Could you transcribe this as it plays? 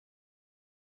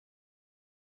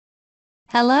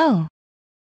Hello.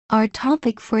 Our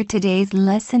topic for today's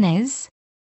lesson is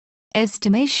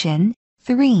Estimation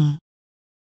 3.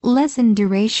 Lesson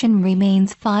duration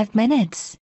remains 5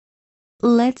 minutes.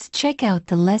 Let's check out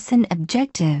the lesson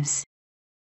objectives.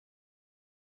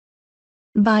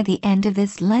 By the end of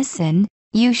this lesson,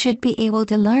 you should be able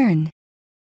to learn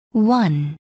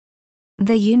 1.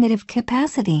 The unit of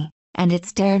capacity and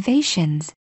its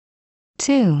derivations.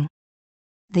 2.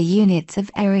 The units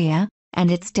of area and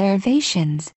its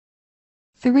derivations.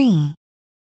 3.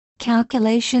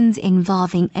 Calculations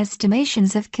involving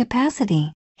estimations of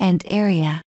capacity and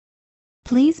area.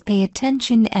 Please pay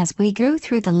attention as we go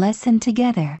through the lesson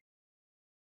together.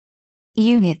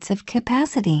 Units of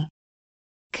capacity.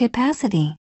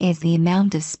 Capacity is the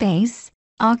amount of space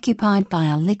occupied by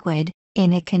a liquid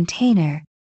in a container.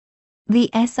 The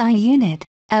SI unit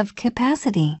of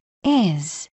capacity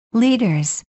is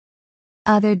liters.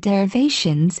 Other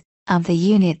derivations of the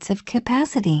units of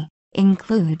capacity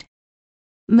include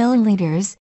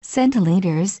milliliters,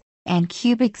 centiliters, and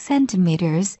cubic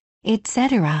centimeters,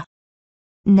 etc.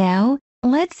 Now,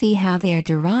 let's see how they are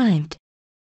derived.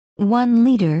 1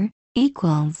 liter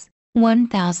equals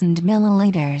 1,000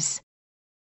 milliliters.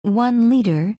 1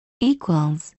 liter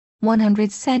equals 100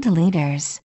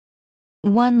 centiliters.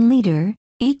 1 liter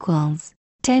equals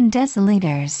 10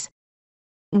 deciliters.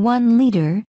 1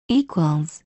 liter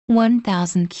equals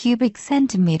 1,000 cubic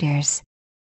centimeters.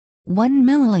 1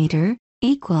 milliliter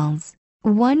equals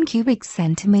 1 cubic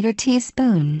centimeter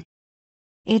teaspoon,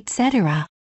 etc.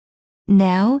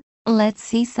 Now, let's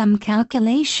see some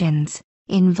calculations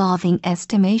involving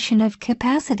estimation of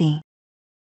capacity.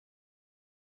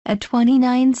 A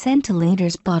 29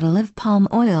 centiliters bottle of palm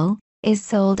oil is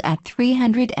sold at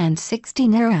 360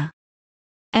 naira.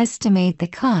 Estimate the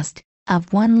cost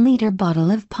of 1 liter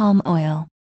bottle of palm oil.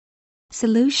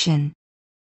 Solution.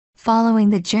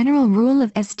 Following the general rule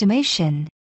of estimation,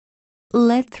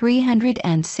 let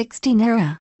 360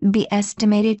 naira be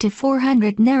estimated to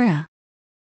 400 naira.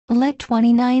 Let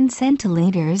 29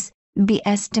 centiliters be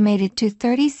estimated to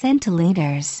 30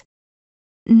 centiliters.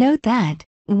 Note that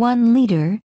 1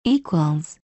 liter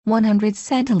equals 100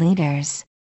 centiliters.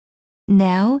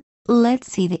 Now,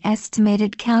 let's see the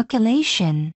estimated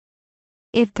calculation.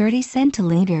 If 30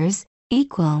 centiliters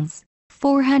equals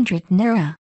 400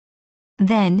 naira,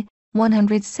 then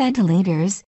 100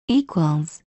 centiliters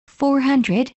equals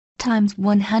 400 times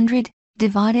 100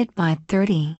 divided by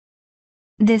 30.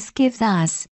 This gives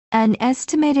us an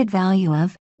estimated value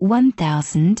of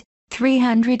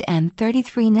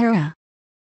 1,333 naira.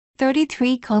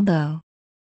 33 kobo.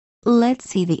 Let's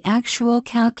see the actual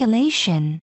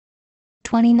calculation.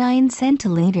 29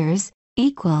 centiliters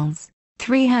equals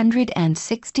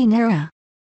 360 naira.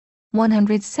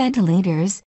 100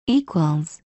 centiliters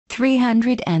equals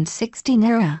 360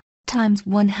 naira times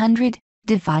 100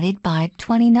 divided by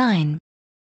 29.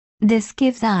 This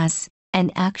gives us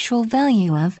an actual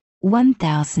value of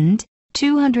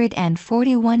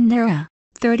 1,241 naira,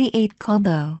 38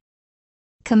 kobo.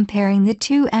 Comparing the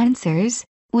two answers,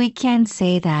 we can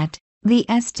say that the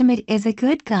estimate is a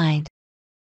good guide.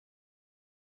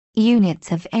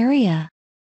 Units of area.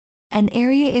 An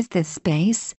area is the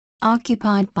space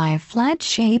occupied by a flat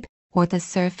shape or the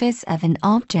surface of an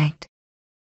object.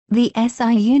 The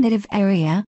SI unit of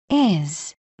area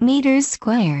is meters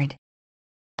squared.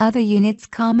 Other units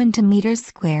common to meters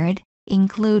squared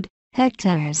include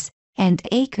hectares and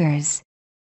acres.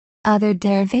 Other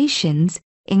derivations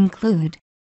include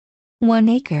 1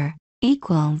 acre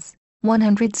equals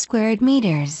 100 square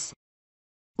meters.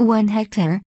 1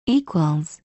 hectare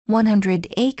equals 100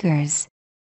 acres.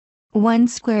 1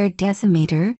 square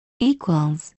decimeter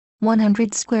equals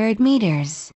 100 square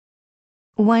meters.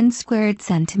 1 squared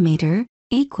centimeter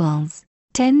equals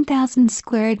 10,000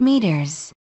 square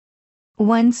meters.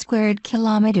 1 squared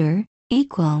kilometer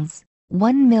equals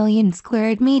 1,000,000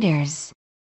 square meters.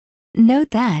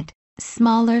 Note that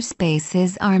smaller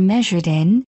spaces are measured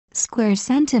in square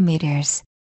centimeters,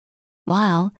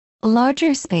 while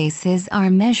larger spaces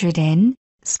are measured in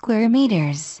square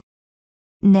meters.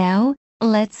 Now,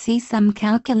 let's see some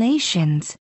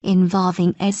calculations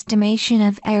involving estimation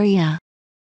of area.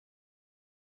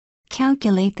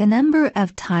 Calculate the number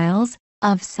of tiles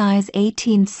of size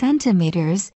 18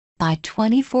 centimeters by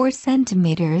 24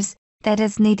 centimeters that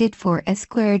is needed for a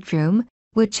squared room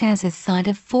which has a side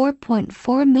of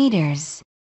 4.4 meters.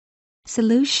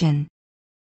 Solution.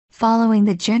 Following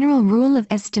the general rule of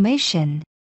estimation,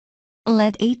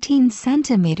 let 18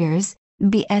 centimeters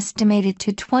be estimated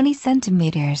to 20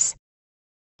 centimeters.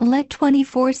 Let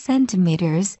 24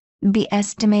 centimeters be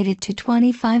estimated to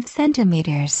 25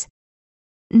 centimeters.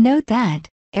 Note that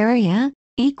area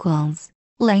equals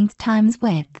length times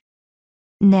width.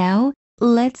 Now,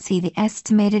 let's see the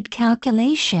estimated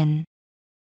calculation.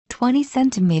 20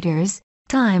 centimeters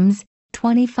times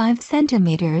 25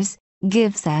 centimeters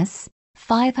gives us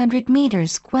 500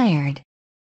 meters squared.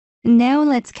 Now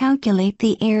let's calculate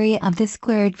the area of the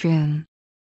squared room.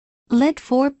 Let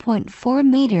 4.4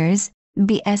 meters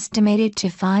be estimated to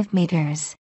 5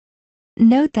 meters.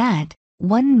 Note that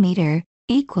 1 meter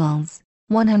equals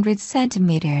 100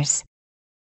 centimeters.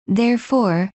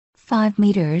 Therefore, 5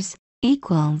 meters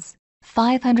equals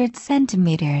 500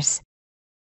 centimeters.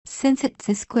 Since it's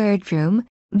a squared room,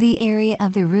 the area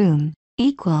of the room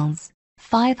equals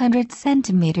 500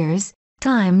 centimeters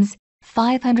times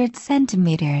 500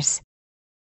 centimeters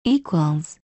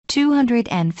equals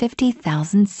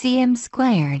 250,000 cm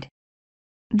squared.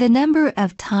 The number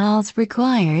of tiles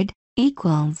required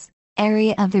equals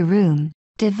area of the room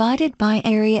divided by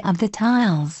area of the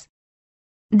tiles.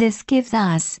 This gives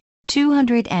us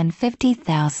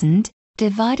 250,000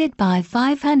 divided by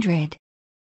 500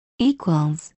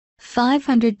 equals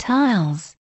 500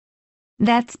 tiles.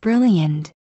 That's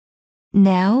brilliant.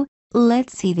 Now,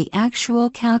 let's see the actual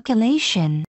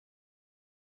calculation.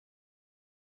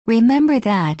 Remember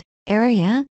that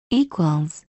area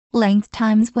equals length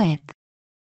times width.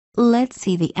 Let's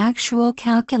see the actual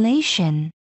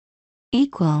calculation.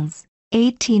 Equals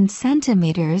 18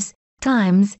 centimeters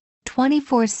times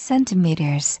 24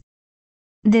 centimeters.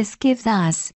 This gives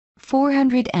us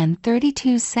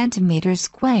 432 centimeters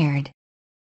squared.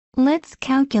 Let's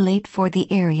calculate for the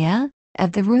area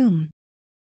of the room.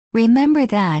 Remember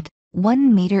that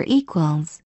 1 meter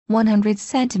equals 100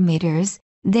 centimeters,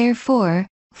 therefore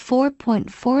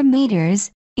 4.4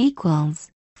 meters equals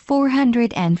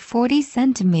 440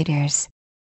 centimeters.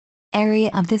 Area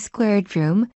of the squared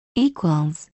room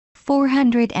equals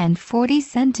 440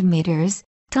 centimeters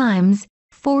times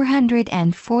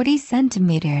 440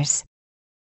 centimeters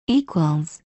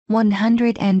equals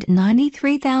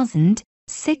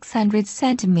 193,600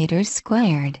 centimeters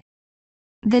squared.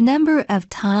 The number of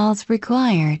tiles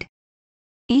required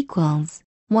equals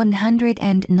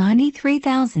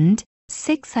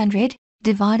 193,600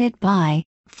 divided by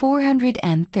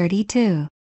 432.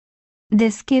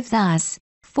 This gives us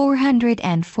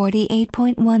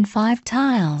 448.15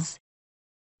 tiles.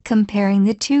 Comparing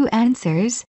the two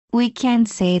answers, we can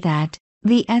say that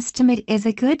the estimate is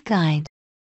a good guide.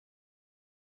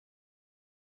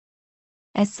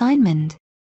 Assignment.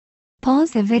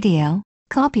 Pause the video,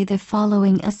 copy the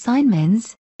following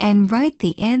assignments, and write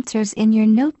the answers in your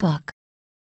notebook.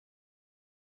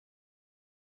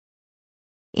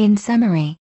 In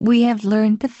summary, we have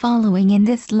learned the following in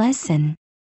this lesson.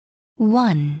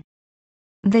 1.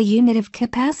 The unit of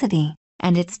capacity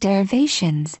and its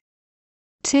derivations.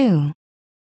 2.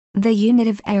 The unit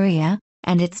of area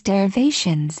and its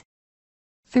derivations.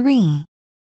 3.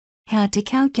 How to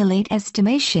calculate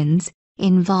estimations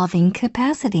involving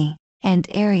capacity and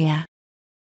area.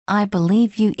 I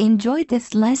believe you enjoyed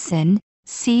this lesson.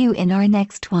 See you in our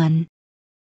next one.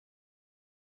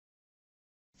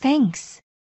 Thanks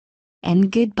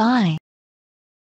and goodbye.